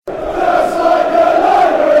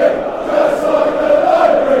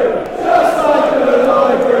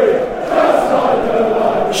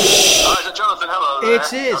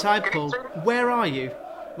is. Hi, Paul. Where are you?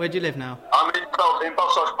 Where do you live now? I'm in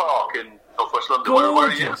Belsize Park in northwest London.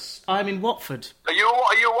 Gorgeous. Where are you? I'm in Watford. Are you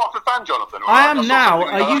a Watford fan, Jonathan? I am now.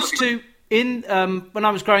 I used to... when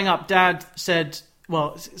I was growing up, Dad said...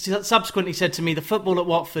 Well, subsequently said to me, the football at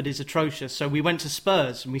Watford is atrocious. So we went to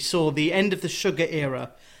Spurs and we saw the end of the Sugar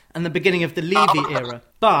era and the beginning of the Levy era.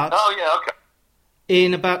 But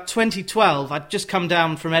in about 2012, I'd just come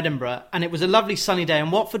down from Edinburgh and it was a lovely sunny day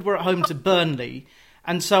and Watford were at home to Burnley.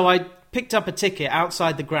 And so I picked up a ticket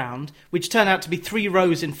outside the ground, which turned out to be 3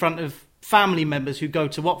 rows in front of family members who go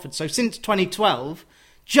to Watford. So since 2012...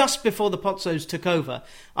 just before the Pozzos took over,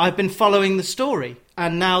 I've been following the story,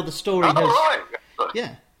 and now the story has... right.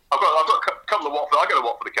 Yeah. I've got a couple of Watford... I go to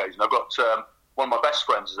Watford occasionally. I've got one of my best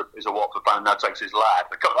friends is a Watford fan, and now takes his lad.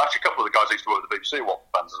 Actually, a couple of the guys I used to work with the BBC Watford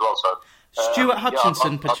fans as well, so... Stuart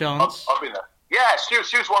Hutchinson, perchance? I've been there. Yeah,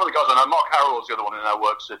 Stu's one of the guys I know. Mark Harrell's the other one who now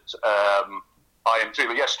works at IMG.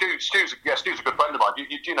 But yeah, Stu's a good friend of mine. Do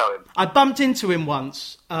you know him? I bumped into him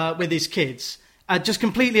once with his kids, just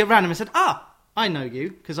completely at random, and said, I know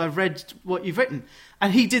you, because I've read what you've written.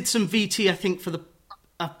 And he did some VT, I think, for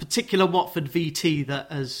a particular Watford VT that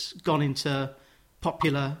has gone into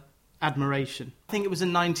popular admiration. I think it was a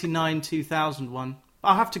 99-2000 one.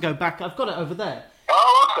 I'll have to go back. I've got it over there.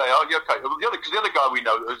 Oh, okay. Okay. Because the other guy we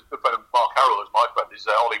know, who's a friend of Mark Harrell, is my friend, is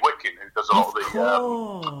Ollie Wicking, who does a lot of the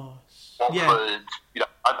Watford... Yeah.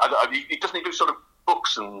 He doesn't even do sort of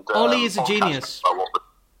books and... Ollie is a genius.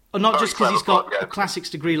 Not just because he's got a classics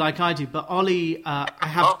degree like I do, but Ollie, I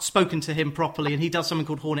have spoken to him properly, and he does something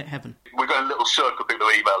called Hornet Heaven. We've got a little circle of people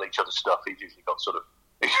who email each other stuff. He's usually got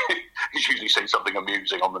he's usually seen something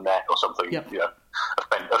amusing on the net or something,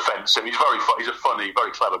 offensive. He's very he's a funny,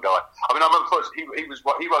 very clever guy. I mean, I remember first he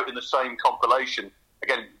wrote in the same compilation.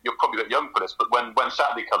 Again, you're probably a bit young for this, but when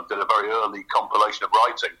Saturday Comes did a very early compilation of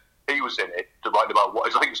writing, he was in it to write about I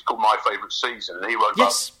think it's called My Favourite Season, and he wrote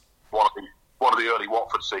about one of the early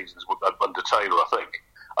Watford seasons under Taylor, I think.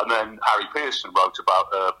 And then Harry Pearson wrote about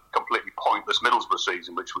a completely pointless Middlesbrough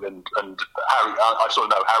season, and Harry, I sort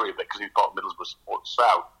of know Harry a bit because he's part of Middlesbrough Support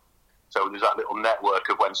South. So there's that little network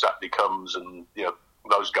of When Saturday Comes and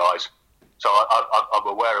those guys. So I'm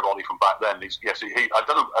aware of Ollie from back then. I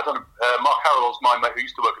don't know. Mark Harrell's my mate who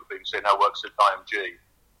used to work at the BBC and now works at IMG.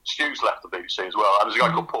 Stu's left the BBC as well, and there's a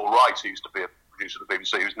guy called Paul Wright who used to be a producer of the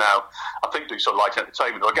BBC, who's now, I think, doing sort of light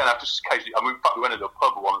entertainment. Again, I've just occasionally, in fact, we went into a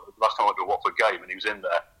pub last time I went to a Watford game, and he was in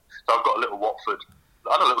there. So I've got a little Watford,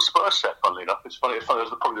 a little Spurs set, funnily enough. It's funny.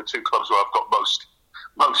 Those are probably the 2 clubs where I've got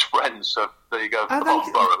most friends. So there you go.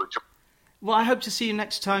 Well, I hope to see you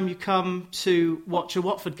next time you come to watch a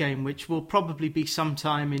Watford game, which will probably be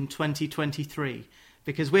sometime in 2023,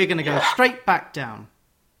 because we're going to go straight back down.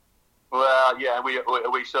 Well, yeah, we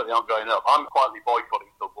certainly aren't going up. I'm quietly boycotting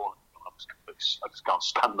football. I just can't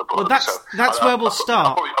stand the bloke. Well, that's where we'll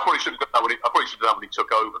start. I probably should have done that when he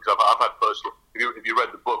took over, because I've had personal. If you read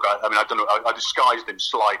the book, I don't know. I disguised him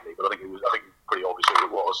slightly, but I think it was pretty obvious who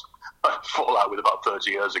it was. Fallout with about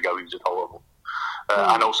 30 years ago, he was just horrible.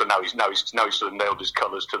 And also now he's sort of nailed his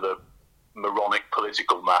colours to the moronic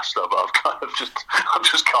political mass that I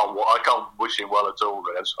can't wish him well at all.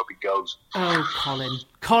 Really. I just hope he goes. Oh,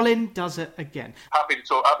 Colin does it again. Happy to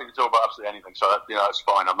talk about absolutely anything. So that's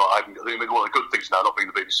fine. One of the good things now, not being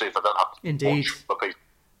the BBC, if I don't have to watch for people.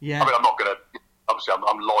 Yeah. I mean, I'm not going to. Obviously,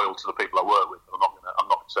 I'm loyal to the people I work with. But I'm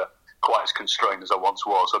not quite as constrained as I once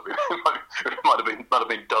was. It might have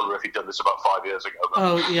been duller if he'd done this about 5 years ago. But.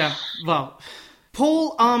 Oh yeah. Well.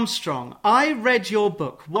 Paul Armstrong, I read your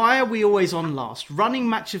book, Why Are We Always On Last? Running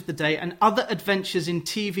Match of the Day and Other Adventures in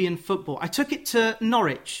TV and Football. I took it to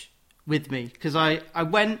Norwich with me because I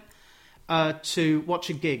went to watch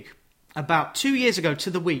a gig about 2 years ago to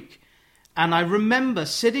the week. And I remember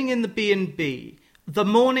sitting in the B&B the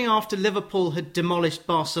morning after Liverpool had demolished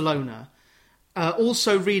Barcelona,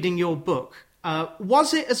 also reading your book.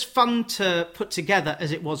 Was it as fun to put together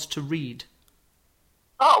as it was to read?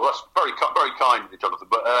 Oh, well, that's very kind of you, Jonathan.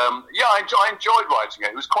 But I enjoyed writing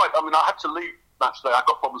it. It was quite. I mean, I had to leave match day. I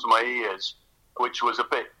got problems with my ears, which was a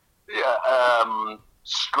bit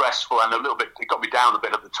stressful and a little bit. It got me down a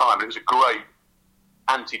bit at the time. It was a great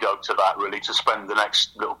antidote to that, really, to spend the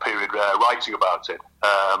next little period writing about it.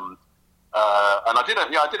 And I did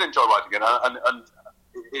enjoy writing it. And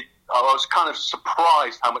I was kind of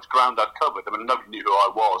surprised how much ground I'd covered. I mean, nobody knew who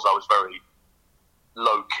I was. I was very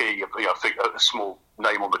low key, a small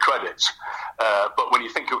name on the credits. But when you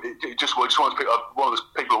think of it, just one of those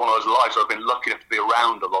people, one of those lives where I've been lucky enough to be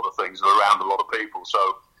around a lot of things and around a lot of people. So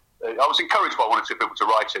I was encouraged by one or two people to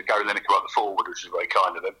write it. Gary Lineker wrote the foreword, which was very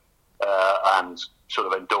kind of him, and sort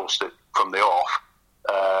of endorsed it from the off.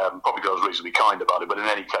 Probably because I was reasonably kind about it, but in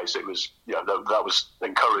any case, it was that was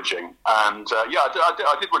encouraging, and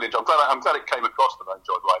I did really enjoy. I'm glad it came across that I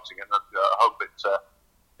enjoyed writing it. And I hope it.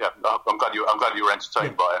 I'm glad you were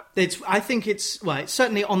entertained by it. I think it's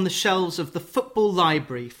certainly on the shelves of the football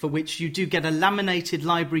library, for which you do get a laminated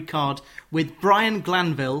library card with Brian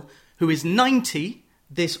Glanville, who is 90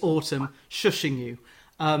 this autumn, shushing you,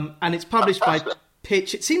 and it's published by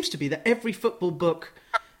Pitch. It seems to be that every football book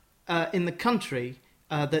in the country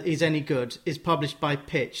that is any good is published by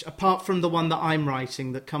Pitch, apart from the one that I'm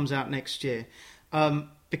writing that comes out next year,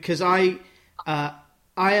 because I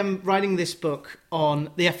am writing this book on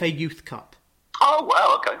the FA Youth Cup. Oh,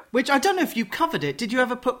 wow, okay. Which I don't know if you covered it. Did you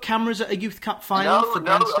ever put cameras at a Youth Cup final for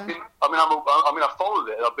Grandstand? I followed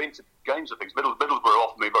it. I've been to games of things. Middlesbrough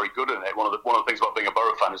offered me very good in it. One of the things about being a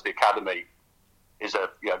Borough fan is the academy is a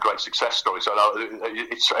great success story. So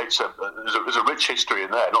there's a rich history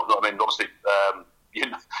in there. Obviously.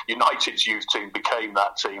 United's youth team became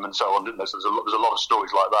that team, and so on, didn't there? So there's a lot of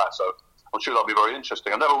stories like that. So I'm sure that'll be very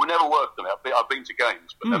interesting. We never worked on it. I've been to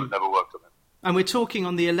games, but never worked on it. And we're talking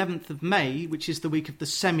on the 11th of May, which is the week of the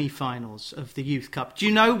semi-finals of the Youth Cup. Do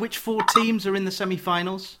you know which 4 teams are in the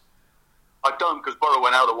semi-finals? I don't, because Borough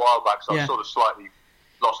went out a while back, so I've sort of slightly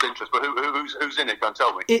lost interest. But who's in it? Go and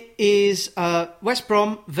tell me. It is West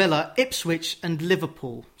Brom, Villa, Ipswich, and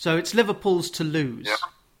Liverpool. So it's Liverpool's to lose. Yeah.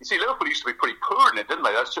 You see, Liverpool used to be pretty poor in it, didn't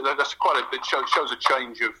they? That's quite a bit. Shows a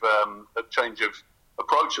change of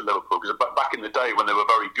approach at Liverpool, because back in the day when they were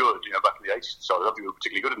very good, back in the 80s, so I don't think they were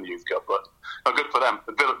particularly good in the Youth Cup, but good for them.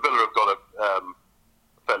 Villa have got a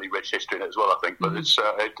fairly rich history in it as well, I think. But it's so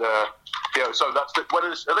that's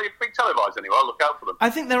are they being televised anyway? I'll look out for them. I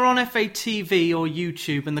think they're on FA TV or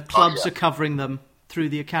YouTube, and the clubs are covering them through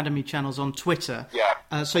the academy channels on Twitter.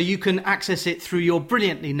 Yeah. So you can access it through your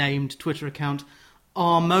brilliantly named Twitter account,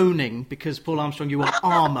 Armoning, because Paul Armstrong, you are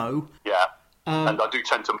Armo. Yeah. And I do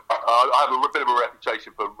tend to. I have a bit of a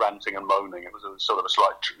reputation for ranting and moaning. It was a sort of a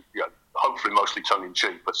slight, hopefully mostly tongue in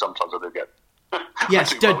cheek, but sometimes I do get.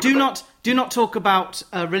 Yes, do not talk about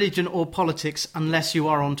religion or politics unless you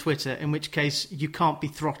are on Twitter, in which case you can't be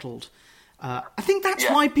throttled. I think that's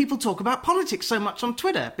why people talk about politics so much on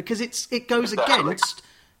Twitter, because it goes against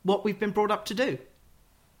what we've been brought up to do.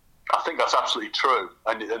 I think that's absolutely true,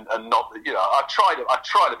 and not. I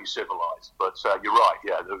try to be civilised, but you're right.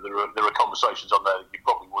 Yeah, there are conversations on there that you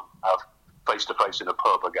probably wouldn't have face to face in a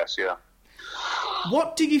pub, I guess. Yeah.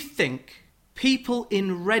 What do you think people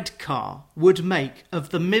in Redcar would make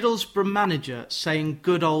of the Middlesbrough manager saying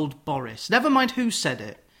 "good old Boris"? Never mind who said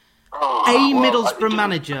it. Middlesbrough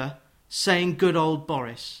manager saying "good old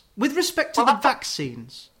Boris" with respect to the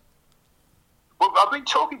vaccines. Well, I've been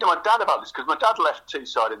talking to my dad about this, because my dad left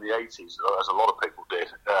Teesside in the 80s, as a lot of people did.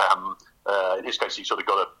 In his case, he sort of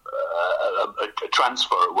got a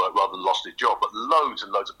transfer at work rather than lost his job. But loads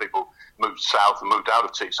and loads of people moved south and moved out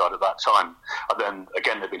of Teesside at that time. And then,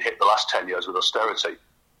 again, they've been hit the last 10 years with austerity.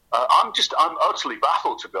 I'm utterly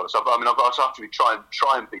baffled, to be honest. I've have to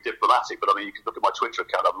try and be diplomatic, but you can look at my Twitter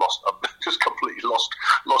account. I've just completely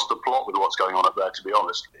lost the plot with what's going on up there, to be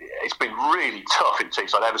honest. It's been really tough in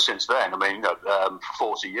Teesside ever since then. For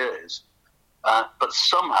 40 years, but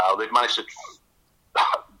somehow they've managed to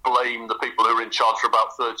blame the people who were in charge for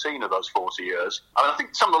about 13 of those 40 years. I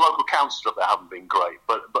think some of the local councils up there haven't been great,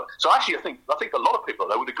 but so actually, I think a lot of people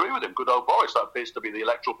there would agree with him. Good old Boris. That appears to be the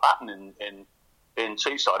electoral pattern in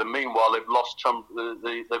Teesside, and meanwhile they've lost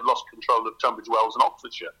they've lost control of Tunbridge Wells and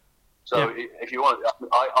Oxfordshire. So if you want,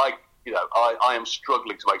 I am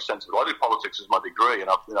struggling to make sense of it. I do politics as my degree, and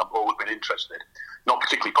I've always been interested, not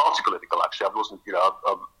particularly party political. Actually, I've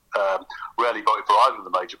rarely voted for either of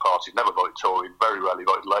the major parties. Never voted Tory. Very rarely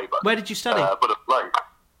voted Labour. Where did you study? But of late,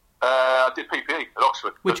 I did PPE at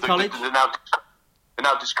Oxford. Which college? The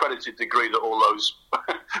now discredited degree that all those.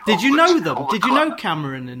 Did you know them? Did you know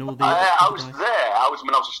Cameron and all the? I was there. I was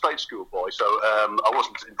a state school boy, so I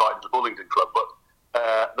wasn't invited to the Bullingdon Club,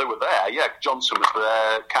 but they were there. Yeah, Johnson was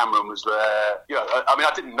there. Cameron was there.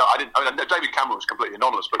 I didn't know. David Cameron was completely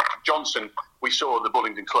anonymous, but Johnson, we saw at the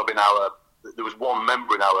Bullingdon Club in our. There was one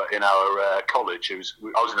member in our college I was in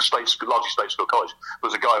a largely state school college. There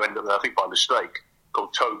was a guy who ended up there, I think by mistake,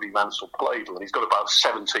 called Toby Mansell Pladle, and he's got about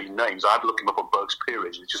 17 names. I had to look him up on Burke's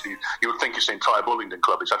Peerage. It's just you would think it's the entire Bullingdon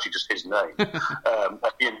Club. It's actually just his name.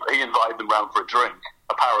 He invited them round for a drink,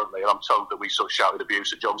 apparently, and I'm told that we sort of shouted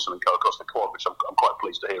abuse at Johnson and Co across the quad, which I'm quite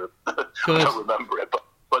pleased to hear. I don't remember it, but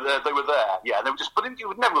they were there. Yeah, and they were just. But you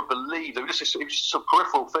would never believe they were just. It was just a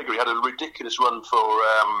peripheral figure. He had a ridiculous run for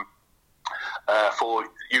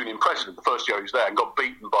union president the first year he was there, and got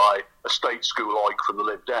beaten by a state school oik from the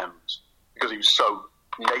Lib Dems, because he was so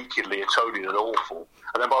nakedly Etonian and awful.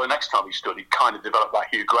 And then by the next time he stood, he kind of developed that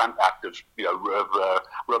Hugh Grant act of,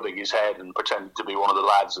 rubbing his head and pretending to be one of the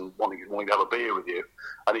lads and wanting to have a beer with you.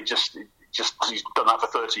 And he's done that for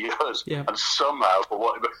 30 years. Yeah. And somehow,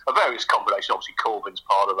 a various combination, obviously Corbyn's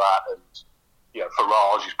part of that, and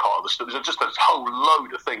Farage is part of the stuff. There's just a whole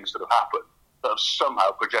load of things that have happened that have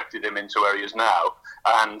somehow projected him into where he is now.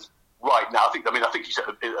 And right now, I think he's at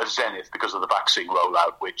a zenith because of the vaccine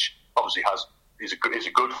rollout, which obviously is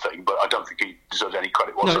a good thing, but I don't think he deserves any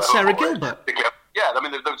credit whatsoever. No, it's Sarah Gilbert. Yeah,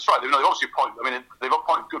 that's right. They've obviously they've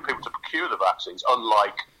appointed good people to procure the vaccines,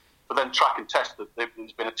 but then track and test that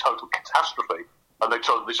there's been a total catastrophe, and they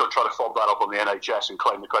sort of try to fob that up on the NHS and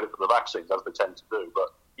claim the credit for the vaccines, as they tend to do.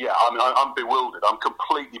 But yeah, I'm bewildered. I'm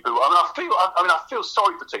completely bewildered. I feel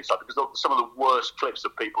sorry for Teesside because some of the worst clips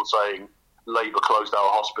of people saying Labour closed our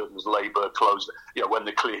hospitals, Labour closed, when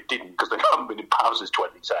they clearly didn't because they haven't been in power since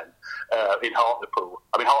 2010, in Hartlepool.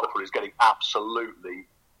 Hartlepool is getting absolutely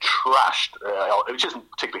trashed, which isn't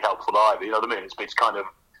particularly helpful either, you know what I mean? It's kind of,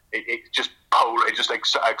 it just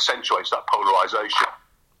accentuates that polarisation.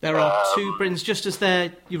 There are two Britons, just as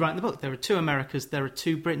you write in the book, there are two Americas, there are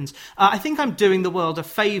two Britons. I think I'm doing the world a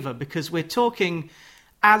favour because we're talking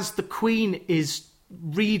as the Queen is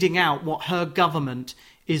reading out what her government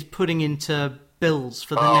is putting into bills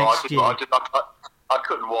for the next year. I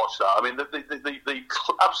couldn't watch that. I mean, the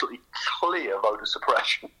absolutely clear voter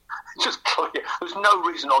suppression. It's just clear. There's no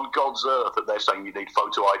reason on God's earth that they're saying you need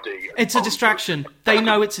photo ID. It's a distraction. They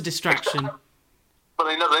know it's a distraction. But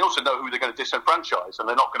they also know who they're going to disenfranchise, and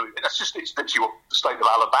they're not going to. It's literally what the state of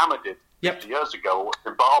Alabama did 50 years ago, or what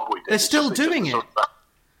Zimbabwe did. They're still doing it.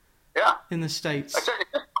 Yeah, in the States.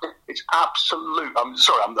 It's absolute. I'm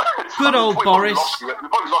sorry. Good old Boris. They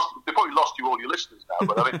probably lost you all your listeners now.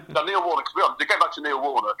 But I mean, Neil Warnock. To get back to Neil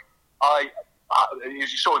Warnock, as you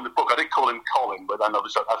saw in the book, I did call him Colin, but then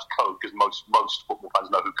obviously that's code because most football fans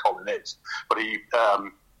know who Colin is. But he,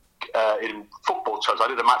 in football terms, I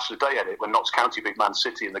did a match of the day edit when Notts County beat Man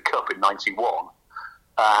City in the Cup in '91,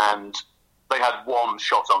 and they had one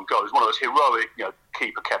shot on goal. It was one of those heroic,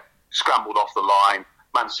 keeper kept scrambled off the line.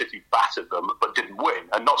 Man City battered them but didn't win.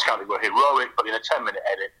 And Notts County were heroic, but in a 10-minute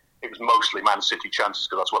edit, it was mostly Man City chances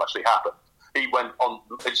because that's what actually happened. He went on,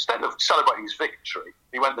 instead of celebrating his victory,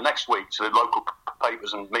 he went the next week to the local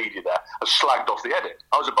papers and media there and slagged off the edit.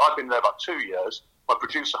 I'd been there about 2 years. My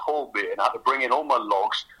producer hauled me in. I had to bring in all my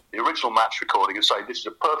logs, the original match recording, and say, this is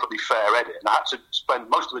a perfectly fair edit. And I had to spend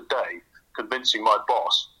most of the day convincing my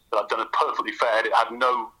boss that I'd done a perfectly fair edit. I had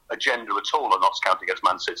no agenda at all on Notts County against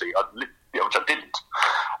Man City, which I didn't.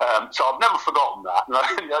 So I've never forgotten that. And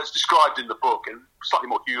it's described in the book, and slightly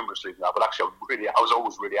more humorously than that, but actually I was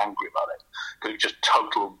always really angry about it, because it was just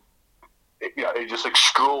total, it just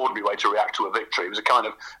extraordinary way to react to a victory. It was a kind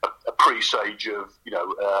of a presage of,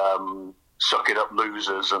 suck it up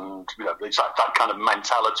losers, and it's that kind of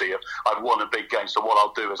mentality of I've won a big game, so what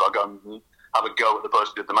I'll do is I'll go and have a go at the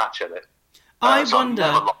person who did the match edit.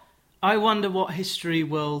 I wonder what history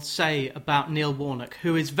will say about Neil Warnock,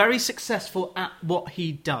 who is very successful at what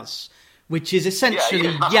he does, which is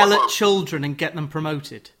essentially yell at children and get them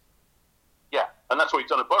promoted. Yeah, and that's what he's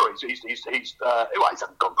done at Borough. He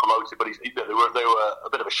hasn't gone promoted, but they were a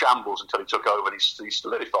bit of a shambles until he took over, and he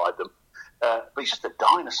solidified them. But he's just a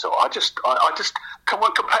dinosaur. I just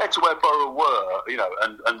compared to where Borough were,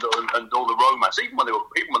 and all the romance, even when they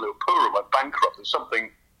were poor and went bankrupt, there's something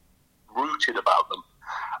rooted about them.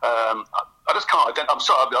 I just can't identify. I'm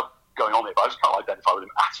sorry, I'm going on here, but I just can't identify with him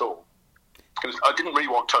at all. Because I didn't really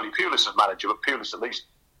want Tony Pulis as manager, but Pulis at least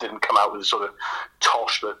didn't come out with the sort of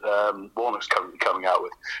tosh that Warnock's currently coming out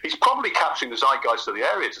with. He's probably capturing the zeitgeist of the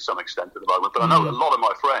area to some extent at the moment, but I know a lot of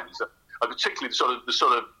my friends, and particularly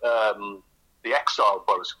the exiled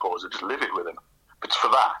Borough supporters, are just livid with him. But for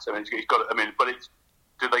that, he's got.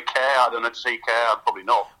 Do they care? I don't know. Does he care? Probably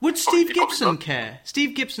not. Would Steve Gibson care?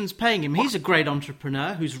 Steve Gibson's paying him. He's a great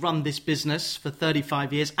entrepreneur who's run this business for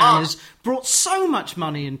 35 years and has brought so much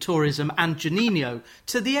money in tourism and Janino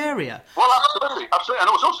to the area. Well, absolutely. And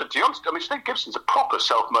I was also, Steve Gibson's a proper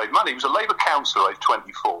self-made man. He was a Labour councillor at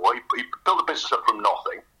 24. He built a business up from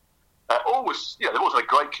nothing. There was a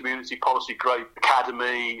great community policy, great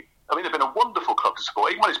academy. They've been a wonderful club to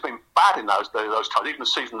support. Even when it's been bad in those times, even the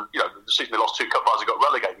season they lost 2 cup finals and got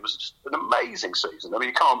relegated, it was just an amazing season.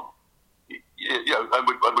 You can't, and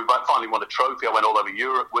we finally won a trophy. I went all over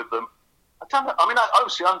Europe with them. I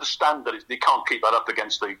obviously understand that they can't keep that up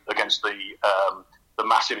against the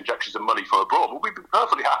massive injections of money from abroad. But we'd be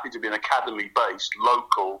perfectly happy to be an academy-based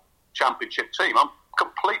local championship team. I'm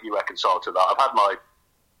completely reconciled to that. I've had my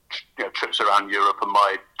trips around Europe and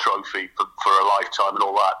my trophy for a lifetime and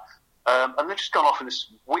all that. and they've just gone off in this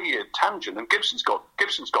weird tangent. And Gibson's gone,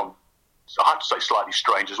 I have to say, slightly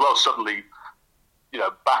strange as well. Suddenly,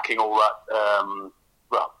 backing all that.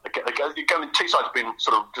 Teesside's been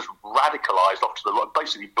sort of just radicalised off to the right.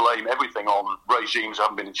 Basically, blame everything on regimes who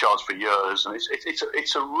haven't been in charge for years, and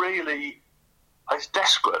it's a really. It's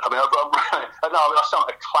desperate. I mean, I sound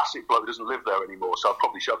like a classic bloke who doesn't live there anymore, so I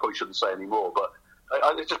probably shouldn't say any more. But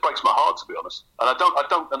it just breaks my heart, to be honest. And I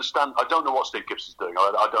don't understand. I don't know what Steve Gibson's doing.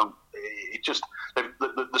 I don't. It just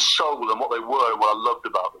the soul and what they were and what I loved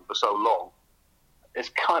about them for so long. It's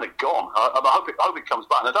kind of gone. I hope it comes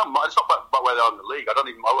back. And I don't mind. It's not about where they are in the league.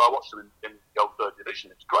 I watched them in the old third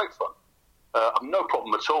division. It's great fun. I have no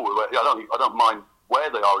problem at all with it. I don't mind where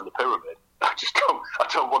they are in the pyramid. I just don't. I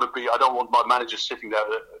don't want my manager sitting there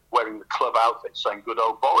wearing the club outfit saying "Good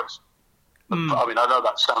old Boris." I mean, I know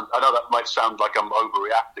that might sound like I'm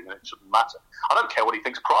overreacting, and it shouldn't matter. I don't care what he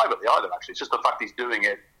thinks privately either. Actually, it's just the fact he's doing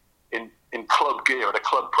it in club gear at a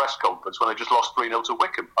club press conference when they just lost 3-0 to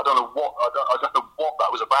Wickham. I don't know what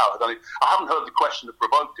that was about. I haven't heard the question that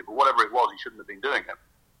provoked it, but whatever it was, he shouldn't have been doing it.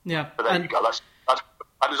 Yeah, but there you go. That's and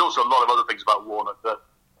there's also a lot of other things about Warnock that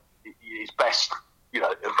he's best,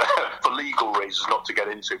 for legal reasons, not to get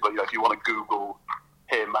into. But if you want to Google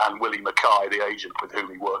him and Willie Mackay, the agent with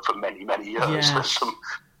whom he worked for many, many years, there's some.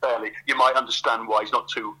 You might understand why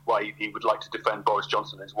he would like to defend Boris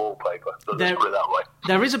Johnson in his wallpaper. Let's put it that way.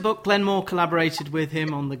 There is a book. Glenmore collaborated with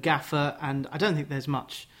him on The Gaffer, and I don't think there's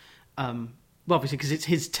much, obviously because it's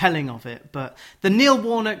his telling of it. But the Neil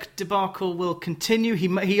Warnock debacle will continue.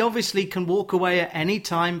 He obviously can walk away at any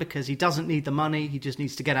time because he doesn't need the money. He just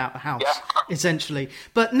needs to get out of the house, essentially.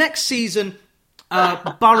 But next season,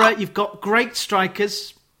 Borough, you've got great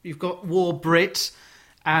strikers. You've got War Brit.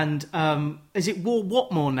 And is it War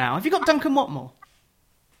Watmore now? Have you got Duncan Watmore?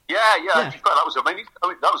 Yeah. That was a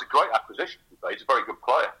great acquisition. He's a very good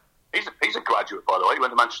player. He's a graduate, by the way. He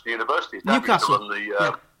went to Manchester University. Newcastle.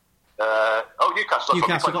 Newcastle.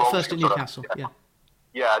 Newcastle got first at Newcastle.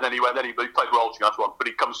 Yeah, and then he played for Altrincham. That's one. But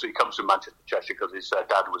he comes from Manchester, Cheshire, because his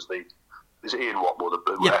dad was Ian Watmore,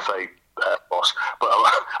 the FA boss. But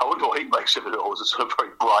I wonder what he makes of it all as a sort of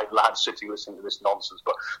very bright lad sitting listening to this nonsense.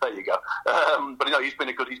 But there you go. But he's been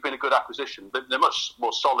a good acquisition. They're much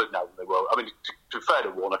more solid now than they were. I mean, to be fair to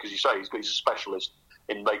Warnock, as you say, he's a specialist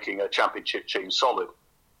in making a championship team solid.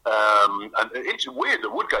 And it's weird that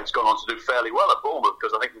Woodgate's gone on to do fairly well at Bournemouth,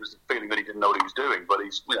 because I think there was the feeling that he didn't know what he was doing. But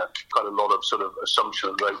he's got a lot of sort of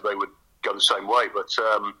assumption that they would go the same way. But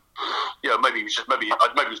maybe he was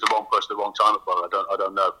the wrong person at the wrong time at Borough. I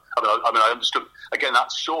don't know. I mean, I understood again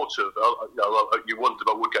that sort of. You wondered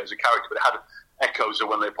about Woodgate as a character, but it had echoes of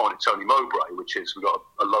when they appointed Tony Mowbray, which is we've got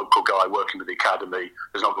a local guy working with the academy.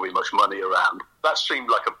 There's not going to be much money around. That seemed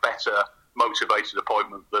like a better motivated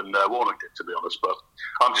appointment than Warnock did, to be honest. But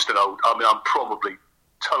I'm just I'm probably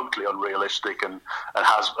totally unrealistic and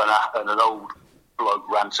an old bloke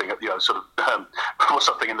ranting at sort of what's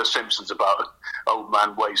something in The Simpsons about old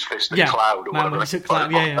man weighs fist at cloud or whatever. That's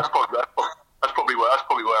probably where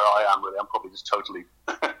I am. Really, I'm probably just totally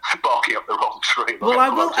barking up the wrong tree. Well, I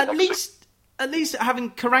will at least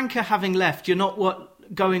having Karanka having left, you're not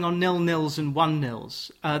going on 0-0s and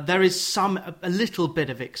 1-0s. There is a little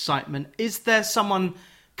bit of excitement. Is there someone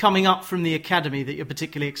coming up from the academy that you're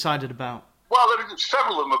particularly excited about? Well,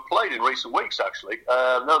 several of them have played in recent weeks, actually.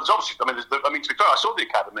 There's obviously, to be fair, I saw the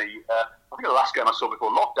academy. I think the last game I saw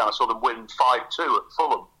before lockdown, I saw them win 5-2 at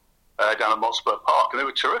Fulham down at Hotspur Park, and they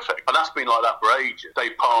were terrific. And that's been like that for ages.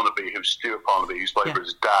 Stuart Parnaby, who's played for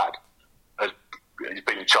his dad, he's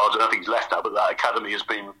been in charge. I don't think he's left now, but that academy has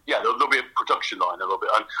been. Yeah, there'll be a production line a little bit,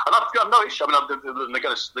 and I've got no issue. I mean,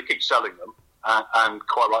 they keep selling them, and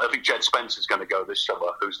quite right. I think Jed Spencer's going to go this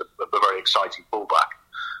summer, who's a very exciting fullback.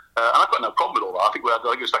 And I've got no problem with all that. I think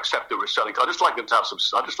it's accepted we're selling. I just like them to have some.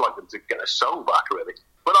 I just like them to get their soul back, really.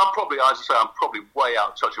 But I'm probably way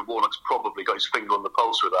out of touch. And Warnock's probably got his finger on the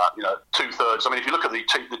pulse with that. 2/3. I mean, if you look at the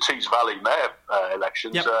Tees Valley Mayor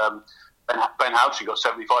elections, Ben Houchin got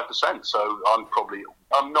 75%. So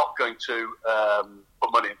I'm not going to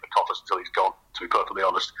put money in the coffers until he's gone. To be perfectly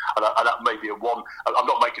honest, and that may be I'm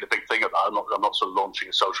not making a big thing of that. I'm not sort of launching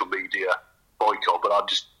a social media boycott, but I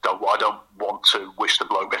don't want to wish the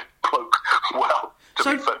bloke well. To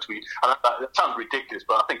be fair to me, and that sounds ridiculous,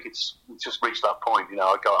 but I think it's just reached that point. We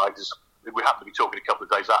happen to be talking a couple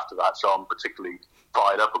of days after that, so I'm particularly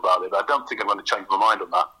fired up about it. I don't think I'm going to change my mind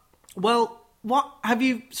on that. Well, what have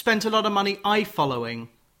you spent a lot of money following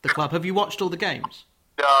the club? Have you watched all the games?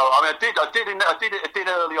 No, I mean I did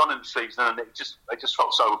early on in the season, and it just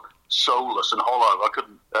felt so soulless and hollow. I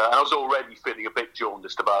couldn't, and I was already feeling a bit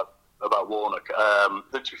jaundiced about Warnock. To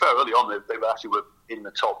be fair, early on they actually were in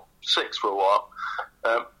the top 6 for a while.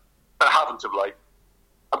 And I haven't of late.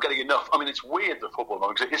 I'm getting enough. I mean, it's weird, the football,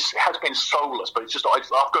 because it has been soulless, but it's just, I've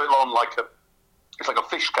got it on it's like a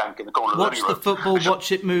fish tank in the corner of the living room. Watch the football,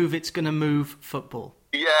 watch it move, it's going to move football.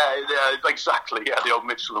 Yeah, exactly. Yeah, the old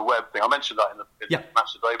Mitchell and Webb thing. I mentioned that in the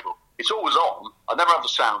match of April. It's always on. I never have the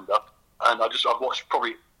sound up, and I've watched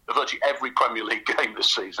probably virtually every Premier League game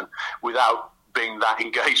this season without being that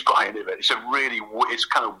engaged by any of it. It's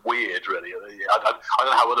kind of weird, really. I don't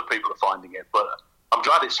know how other people are finding it, but I'm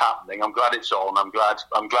glad it's happening. I'm glad it's on. I'm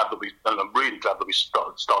really glad there'll be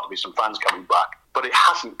start to be some fans coming back. But it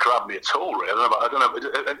hasn't grabbed me at all, really. I don't know.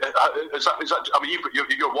 Is that, I mean,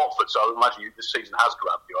 you're Watford, so I imagine this season has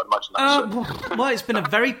grabbed you. I imagine that's well, it's been a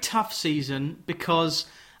very tough season because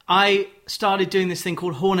I started doing this thing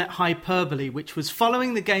called Hornet Hyperbole, which was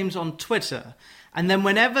following the games on Twitter, and then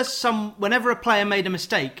whenever a player made a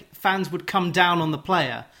mistake, fans would come down on the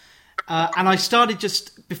player. And I started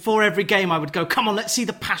just, before every game, I would go, come on, let's see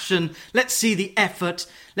the passion, let's see the effort,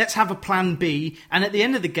 let's have a plan B. And at the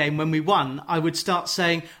end of the game, when we won, I would start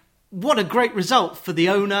saying, what a great result for the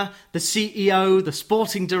owner, the CEO, the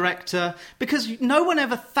sporting director, because no one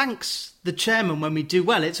ever thanks the chairman when we do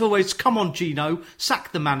well. It's always, come on, Gino,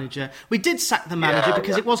 sack the manager. We did sack the manager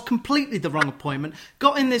because it was completely the wrong appointment.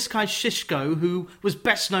 Got in this guy Shishko, who was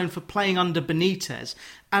best known for playing under Benitez.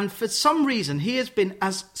 And for some reason, he has been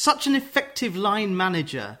as such an effective line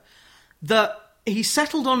manager that he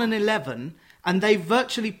settled on an 11 and they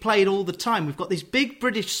virtually played all the time. We've got this big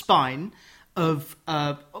British spine of,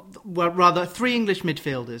 rather, 3 English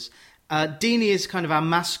midfielders. Deeney is kind of our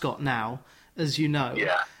mascot now, as you know.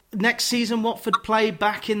 Yeah. Next season, Watford play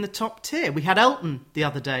back in the top tier. We had Elton the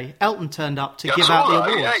other day. Elton turned up to give out the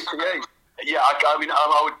awards. Yeah, I mean,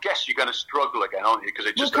 I would guess you're going to struggle again, aren't you? Because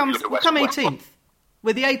it just we'll come 18th.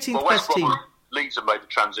 We're the 18th best team. Leeds have made the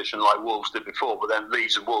transition like Wolves did before, but then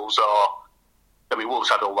Leeds and Wolves are... I mean, Wolves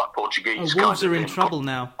had all that Portuguese... Wolves are in trouble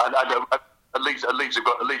now. And Leeds have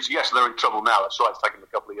got... Yes, they're in trouble now. That's right. It's taken a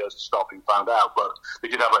couple of years to start being found out, but they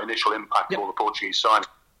did have an initial impact of all the Portuguese signing.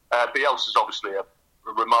 Bielsa's obviously a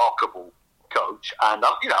remarkable coach, and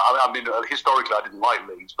I mean, historically I didn't like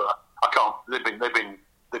Leeds, but I can't.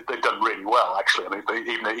 They've done really well, actually. I mean,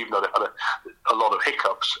 even though they've had a lot of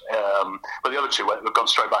hiccups, but the other two have gone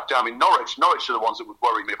straight back down. I mean, Norwich are the ones that would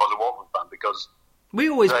worry me if I was a Watford fan, because we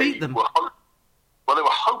always beat them. Well, they were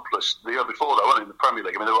hopeless the year before, though, weren't they, in the Premier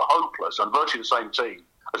League? I mean, they were hopeless, and virtually the same team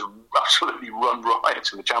has absolutely run riot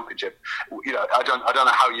in the Championship. I don't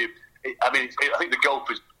know how you. I mean, I think the gulf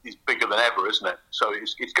is bigger than ever, isn't it? So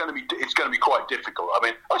it's going to be quite difficult. I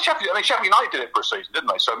mean, Sheffield United did it for a season, didn't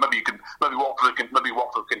they? So maybe Watford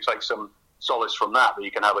can take some solace from that you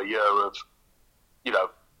can have a year of,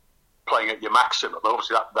 playing at your maximum.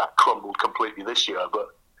 Obviously, that crumbled completely this year, but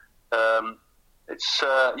I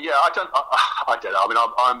don't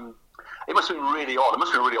know. I mean, it must have been really odd. It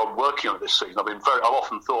must have been really odd working on it this season. I've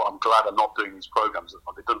often thought I'm glad I'm not doing these programs.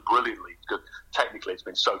 They've done brilliantly because technically it's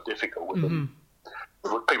been so difficult with them.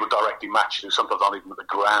 With people directing matches who sometimes aren't even at the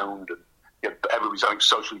ground, and everybody's having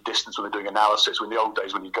socially distanced when they're doing analysis. In the old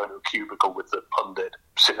days, when you go into a cubicle with the pundit,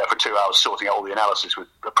 sit there for 2 hours sorting out all the analysis with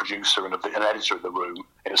a producer and an editor in the room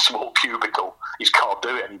in a small cubicle, you just can't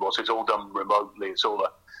do it anymore. So it's all done remotely. It's all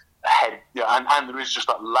ahead, and there is just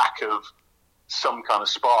that lack of some kind of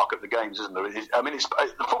spark at the games, isn't there? I mean,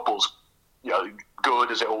 the football's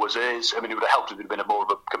good as it always is. I mean, it would have helped if it had been a more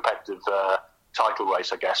of a competitive title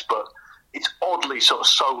race, I guess. But it's oddly sort of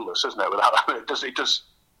soulless, isn't it?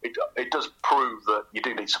 It does prove that you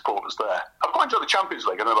do need supporters there. I quite enjoy the Champions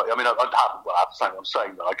League. I'm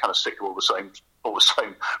saying that I kind of sick of all the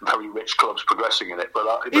same very rich clubs progressing in it.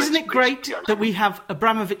 But isn't it great that we have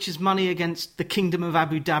Abramovich's money against the Kingdom of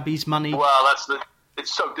Abu Dhabi's money? Well,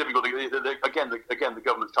 it's so difficult. Again, the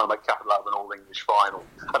government's trying to make capital out of an all-English final,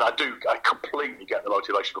 and I completely get the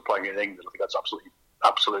motivation for playing in England. I think that's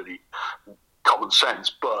absolutely common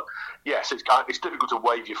sense. But yes, it's difficult to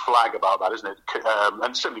wave your flag about that, isn't it?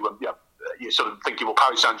 And certainly when you're sort of thinking, well,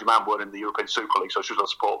 Paris Saint-Germain were in the European Super League, so I should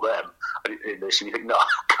support them in this. And you think, no, I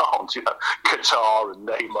can't. Qatar and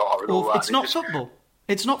Neymar and all that. It's not football.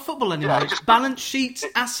 It's not football anymore. Yeah, it's balance sheets,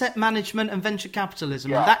 asset management, and venture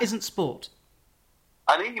capitalism, and that isn't sport.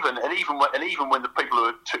 And even when the people who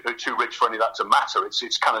are too rich for any of that to matter,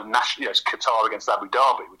 it's kind of national. It's Qatar against Abu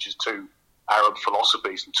Dhabi, which is two Arab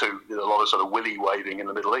philosophies and a lot of sort of willy waving in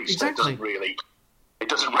the Middle East. Exactly. It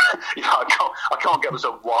doesn't. I can't get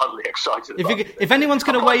myself wildly excited. If anyone's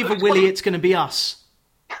going to wave a willy, it's going to be us.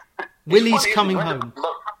 Willie's coming home.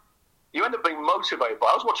 You end up being motivated by.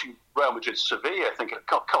 I was watching Real Madrid Sevilla, thinking,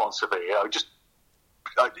 "Come on, Sevilla, just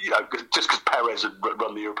just because Perez had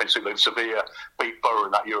run the European Super League, Sevilla beat Borough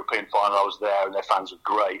in that European final. I was there, and their fans were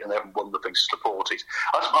great, and they haven't won the thing since the 40s.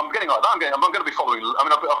 I'm getting like that. I'm going to be following. I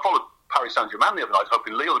mean, I followed Paris Saint-Germain the other night,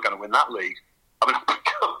 hoping Lille are going to win that league. I mean,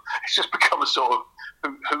 it's just become a sort of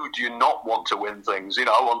who do you not want to win things? I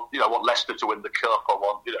want Leicester to win the cup. I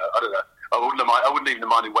don't know. I wouldn't even have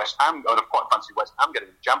minded West Ham. I would have quite fancied West Ham getting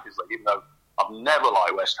the Champions League, even though I've never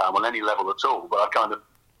liked West Ham on any level at all. But I kind of,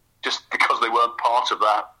 just because they weren't part of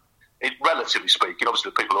that, relatively speaking, obviously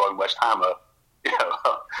the people who own West Ham are,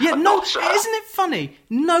 isn't it funny?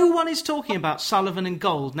 No one is talking about Sullivan and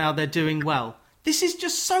Gold now they're doing well. This is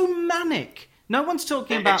just so manic. No one's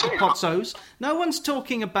talking about the Pozzos. No one's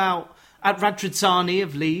talking about at Radrizzani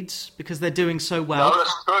of Leeds because they're doing so well. No,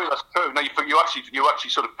 that's true. No, you actually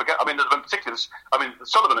sort of forget. I mean, in particular,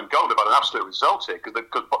 Sullivan and Gold have had an absolute result here because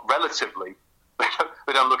relatively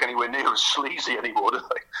they don't look anywhere near as sleazy anymore, do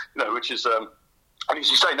they? Which is. And as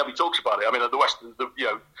you say, nobody talks about it. I mean, the West, in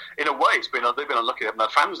a way, they've been unlucky. They haven't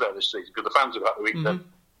had fans there this season because the fans have had to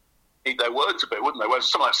eat their words a bit, wouldn't they? Whereas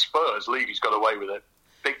someone like Spurs, Levy's got away with it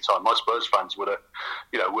big time. My Spurs fans would have,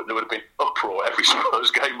 there would have been uproar every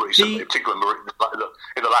Spurs game recently, particularly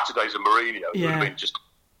in the latter days of Mourinho. It would have been just,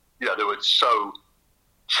 they were so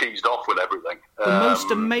cheesed off with everything. The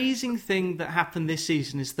most amazing thing that happened this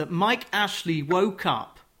season is that Mike Ashley woke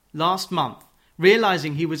up last month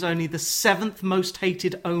realising he was only the 7th most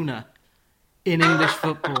hated owner in English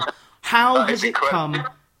football. How has it come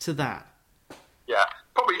to that? Yeah,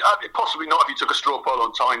 probably, possibly not if you took a straw poll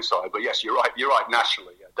on Tyneside, but yes, you're right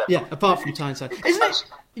nationally. Yeah, definitely. Yeah, apart from Tyneside. Isn't it?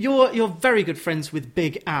 You're very good friends with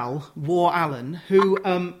Big Al, War Allen, who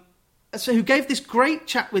gave this great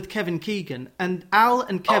chat with Kevin Keegan, and Al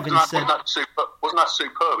and Kevin said... Wasn't that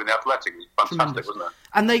superb in The Athletic? It was fantastic, tremendous. Wasn't it?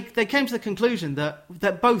 And they came to the conclusion that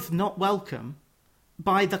they're both not welcome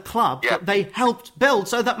by the club that they helped build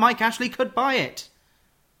so that Mike Ashley could buy it.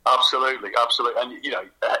 Absolutely. And obviously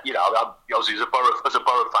as a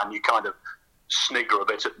Borough fan, you kind of snigger a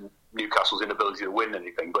bit at Newcastle's inability to win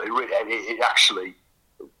anything, but it actually,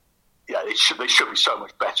 they should be so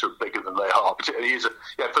much better and bigger than they are. Particularly,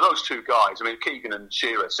 for those two guys. I mean, Keegan and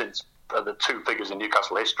Shearer, since the two figures in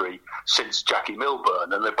Newcastle history since Jackie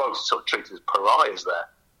Milburn, and they're both sort of treated as pariahs there,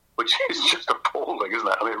 which is just appalling, isn't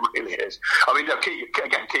it? I mean, it really is. I mean,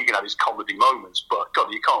 Keegan had his comedy moments, but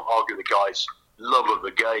God, you can't argue the guy's love of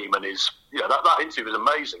the game and his, that interview was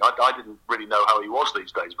amazing. I didn't really know how he was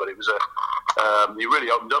these days, but it was he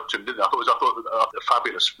really opened up to him, didn't he? I thought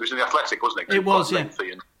fabulous. It was in The Athletic, wasn't it? It was, yeah.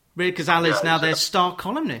 Really, because Al is now their star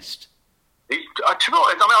columnist. I've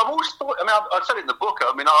always thought. I mean, I said it in the book.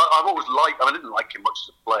 I mean, I've always liked. I didn't like him much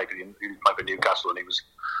as a player because he played for Newcastle and he was,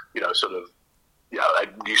 sort of.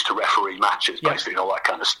 Used to referee matches, basically, and all that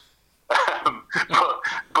kind of stuff.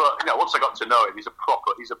 But once I got to know him, he's a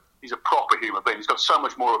proper human being. He's got so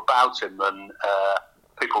much more about him than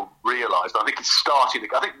people realised. I think I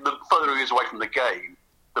think the further he is away from the game,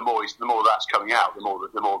 the more that's coming out. The more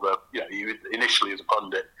he initially as a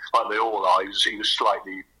pundit, like they all are, he was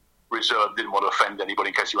slightly reserved, didn't want to offend anybody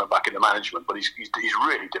in case he went back into management. But he's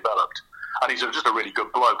really developed. And he's just a really good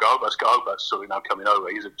bloke. I hope that's sort of now coming over.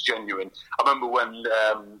 He's a genuine... I remember when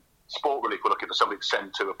Sport Relief were looking for somebody to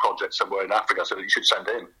send to a project somewhere in Africa, I said, you should send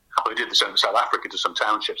him. Well, they did the same in South Africa to some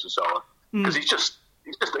townships and so on. Because he's just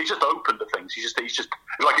open to things. He's just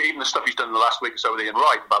like even the stuff he's done in the last week or so with Ian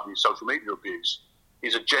Wright about the social media abuse.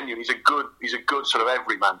 He's a good sort of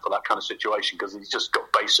everyman for that kind of situation because he's just got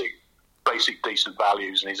basic decent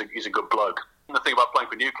values and he's a good bloke. And the thing about playing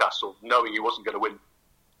for Newcastle, knowing he wasn't going to win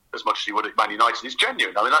as much as he would at Man United, is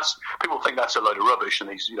genuine. I mean, people think that's a load of rubbish, and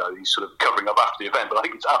he's sort of covering up after the event. But I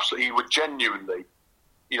think it's absolutely, he would genuinely,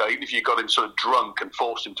 even if you got him sort of drunk and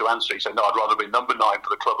forced him to answer, he'd say, "No, I'd rather be number 9 for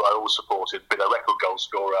the club that I always supported, be their record goal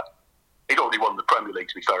scorer." He'd already won the Premier League,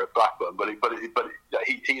 to be fair, at Blackburn, but he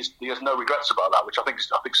has no regrets about that, which I think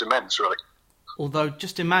is immense, really. Although,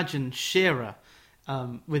 just imagine Shearer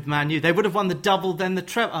with Man U, they would have won the double, then the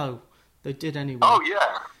treble. Oh, they did anyway. Oh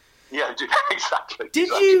yeah. Yeah, exactly. Did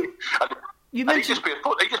exactly. you? You mentioned he'd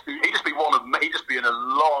just be in a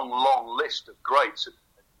long list of greats at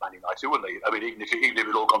Man United, wouldn't he? I mean, even if it had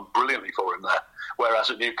all gone brilliantly for him there, whereas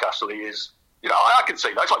at Newcastle he is. I can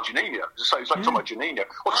see that. It's like Janino. It's like talking about Janino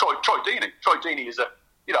or Troy Deeney. Troy Deeney is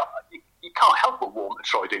you can't help but warm to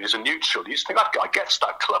Troy Deeney as a neutral. You just think that guy gets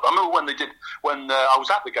that club. I remember when I was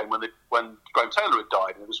at the game when Graham Taylor had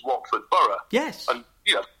died and it was Watford Borough. Yes, and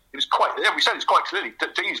it was quite. We said it's quite clearly.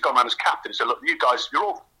 Dean's gone around as captain and said, "Look, you guys, you're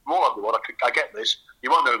all over the world. I get this.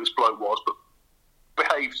 You won't know who this bloke was, but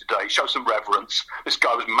behave today. Show some reverence. This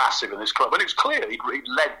guy was massive in this club, and it was clear he'd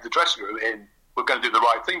led the dressing room in. We're going to do the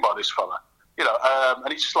right thing by this fella.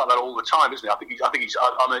 And he's just like that all the time, isn't he?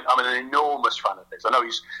 I'm an enormous fan of his. I know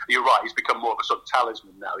you're right. He's become more of a sort of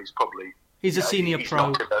talisman now. He's a senior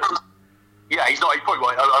pro. He's not. He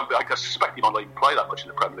probably. I suspect he might not even play that much in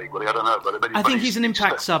the Premier League. Will he? I don't know. I think he's an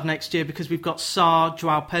impact sub next year because we've got Sarr,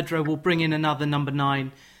 Joao Pedro. We'll bring in another number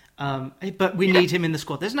 9. But we need him in the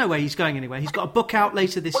squad. There's no way he's going anywhere. He's got a book out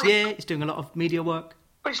later this year. He's doing a lot of media work.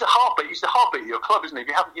 But he's the heartbeat. He's the heartbeat of your club, isn't he? If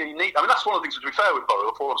you have, you need. I mean, that's one of the things. To be fair with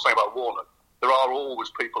Borough, all I'm saying about Warnock. There are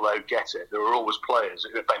always people there who get it. There are always players.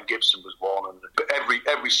 Ben Gibson was one, but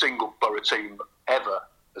every single Borough team ever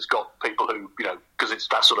has got people who, because it's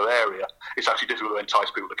that sort of area, it's actually difficult to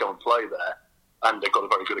entice people to come and play there, and they've got a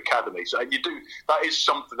very good academy. So that is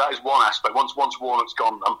something. That is one aspect. Once Warnock's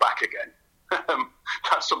gone, I'm back again.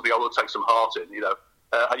 That's something I will take some heart in,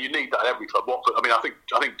 and you need that at every club. I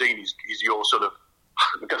think Dean is your sort of,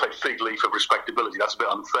 I'm going to say fig leaf of respectability. That's a bit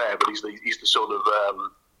unfair, but he's the sort of.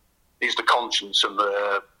 He's the conscience and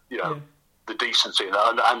the decency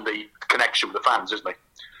and the connection with the fans, isn't he?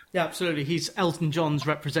 Yeah, absolutely. He's Elton John's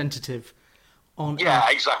representative.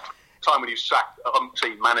 Exactly. Time when you sacked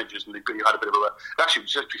team managers and you had a bit of actually,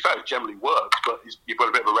 to be fair, it generally works, but you've got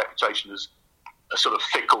a bit of a reputation as a sort of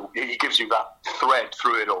fickle. He gives you that thread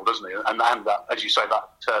through it all, doesn't he? And that, as you say,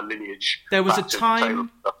 that lineage. There was a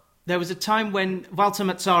time when Walter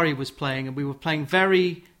Mazzari was playing, and we were playing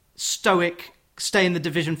very stoic, stay in the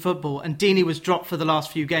division football, and Deeney was dropped for the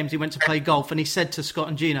last few games. He went to play golf, and he said to Scott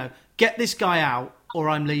and Gino, "Get this guy out or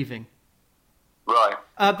I'm leaving." Right.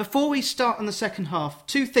 Before we start on the second half,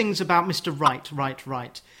 2 things about Mr.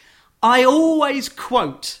 Wright. I always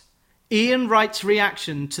quote Ian Wright's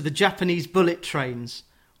reaction to the Japanese bullet trains,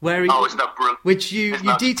 where isn't that brilliant? Which you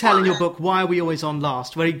detail in your book, Why Are We Always On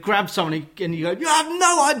Last, where he grabs someone and you go, "You have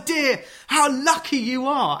no idea how lucky you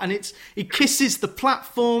are," and he kisses the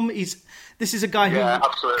platform. This is a guy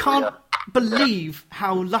who can't believe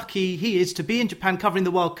how lucky he is to be in Japan covering the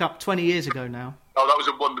World Cup 20 years ago now. Oh, that was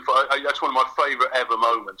a wonderful... That's one of my favourite ever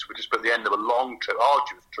moments. We just at the end of a long trip,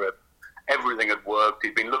 arduous trip. Everything had worked.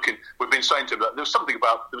 He'd been looking... We'd been saying to him that there was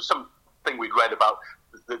something we'd read about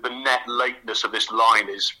the net lateness of this line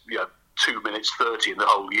is 2 minutes 30 in the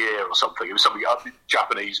whole year or something. It was something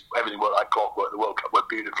Japanese, everything worked like clockwork, the World Cup worked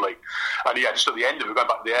beautifully. And just at the end of it, going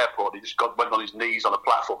back to the airport, he just went on his knees on a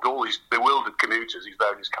platform to all these bewildered commuters. He's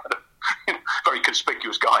there in this kind of very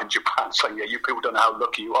conspicuous guy in Japan saying, "You people don't know how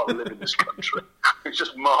lucky you are to live in this country." It's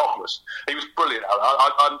just marvellous. He was brilliant.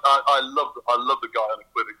 I love the guy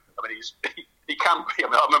unequivocally. I mean, he can be. I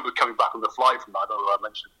mean, I remember coming back on the flight from that. I don't know if I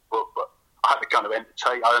mentioned it in the book, but I had to kind of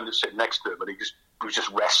entertain. I ended up sitting next to him, and he was just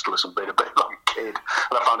restless and being a bit like a kid.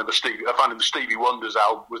 And I found him the Stevie Wonder's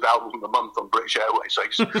album was the album of the month on British Airways. So he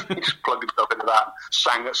just plugged himself into that,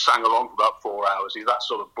 sang along for about 4 hours. He's that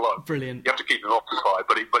sort of bloke. Brilliant. You have to keep him occupied,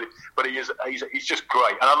 but he's just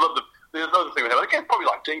great. And I love the other thing with him. And again, probably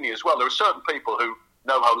like Deeney as well. There are certain people who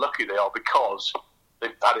know how lucky they are because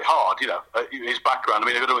they've had it hard. His background. I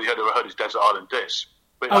mean, I don't know if you ever heard his Desert Island Disc.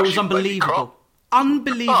 It was unbelievable.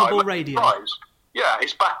 Unbelievable radio. Yeah,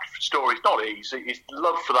 his backstory is not easy. His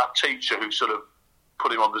love for that teacher who sort of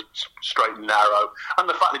put him on the straight and narrow, and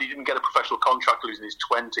the fact that he didn't get a professional contract till he was in his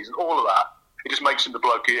 20s, and all of that, it just makes him the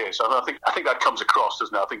bloke he is. So I think that comes across,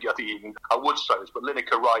 doesn't it? I would say this, but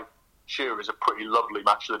Lineker, Wright, Shearer is a pretty lovely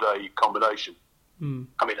match of the day combination.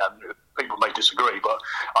 I mean, people may disagree, but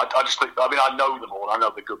I just think, I know them all. I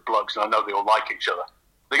know they're good blokes, and I know they all like each other.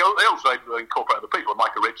 They also incorporate other people.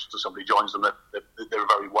 Micah Richards or somebody joins them. They're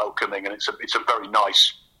very welcoming, and it's a very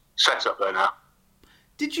nice setup there now.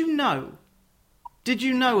 Did you know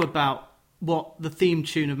about what the theme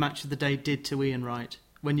tune of Match of the Day did to Ian Wright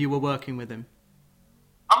when you were working with him?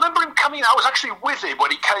 I remember him coming. I was actually with him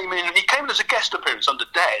when he came in. He came in as a guest appearance under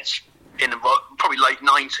Des in probably late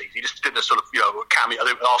 90s. He just did a sort of a cameo. I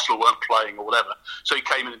think Arsenal weren't playing or whatever, so he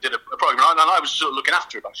came in and did a programme. And I was sort of looking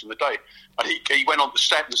after him actually in the day. And he went on the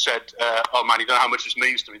set and said, "Oh man, you don't know how much this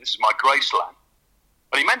means to me. This is my Graceland."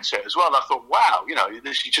 But he meant it as well. And I thought, wow, he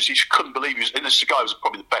just couldn't believe he was. And this guy was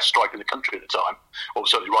probably the best striker in the country at the time, or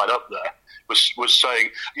certainly right up there. Was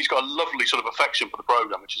saying he's got a lovely sort of affection for the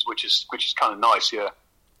programme, which is kind of nice, yeah.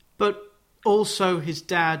 But also, his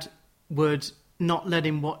dad would not let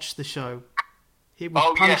him watch the show.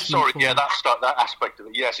 That aspect of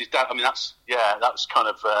it. Yes, his dad. I mean, that's kind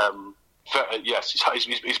of yes.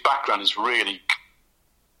 His background is really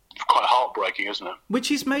quite heartbreaking, isn't it? Which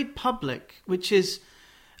he's made public, which is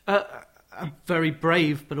a very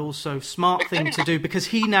brave but also smart thing to do, because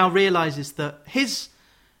he now realises that his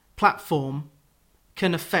platform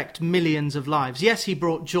can affect millions of lives. Yes, he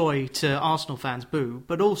brought joy to Arsenal fans, boo,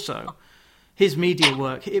 but also his media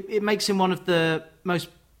work, it makes him one of the most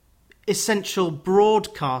essential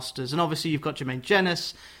broadcasters, and obviously you've got Jermaine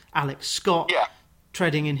Jenas, Alex Scott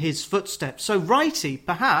treading in his footsteps. So Wrighty,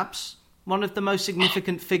 perhaps one of the most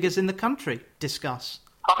significant figures in the country. Discuss.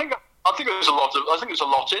 I think there's a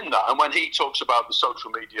lot in that, and when he talks about the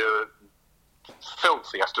social media filth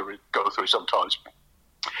he has to go through sometimes.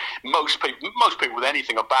 Most people with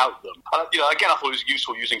anything about them, again, I thought it was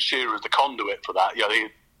useful using Shearer as the conduit for that.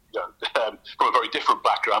 From a very different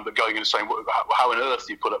background, but going in and saying, "How on earth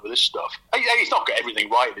do you put up with this stuff?" He's not got everything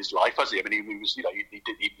right in his life, has he? I mean, he was,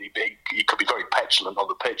 he could be very petulant on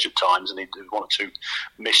the pitch at times, and he did one or two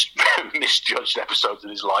misjudged episodes in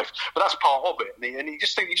his life. But that's part of it, and he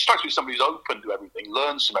just strikes me as somebody who's open to everything,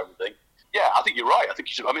 learns from everything. Yeah, I think you're right. I think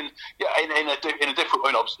in a different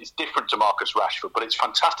way. It's different to Marcus Rashford, but it's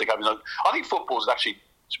fantastic. I mean, I think football's actually,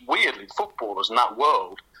 weirdly, footballers in that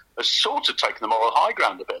world has sort of taken the moral high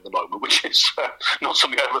ground a bit at the moment, which is not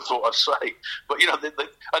something I ever thought I'd say. But,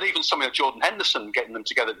 and even something like Jordan Henderson getting them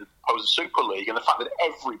together to oppose the Super League, and the fact that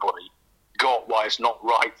everybody got why it's not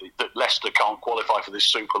right that Leicester can't qualify for this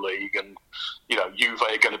Super League, and, Juve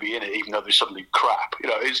are going to be in it even though they're suddenly crap,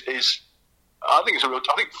 I think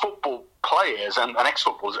football players and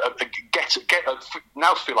ex-footballers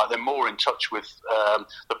now feel like they're more in touch with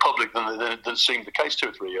the public than seemed the case 2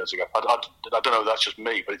 or 3 years ago. I don't know if that's just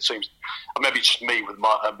me, but it seems maybe it's just me with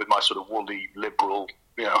my sort of woolly liberal,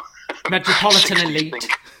 metropolitan elite.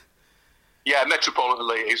 Yeah, metropolitan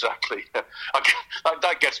elite, exactly.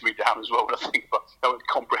 That gets me down as well when I think about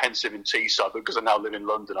comprehensive in Teesside, because I now live in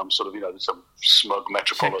London. I'm sort of some smug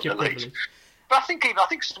metropolitan elite. But I think to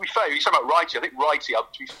be fair, you're talking about Wrighty. I think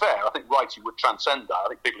Wrighty would transcend that. I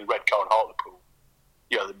think people in Redcar and Hartlepool,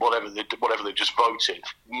 whatever they just voted,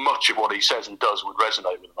 much of what he says and does would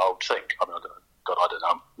resonate with them, I would think. I mean, I don't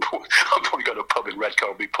know. I'm probably going to a pub in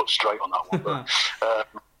Redcar and be put straight on that one. But,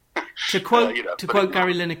 to quote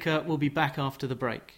Gary Lineker, we'll be back after the break.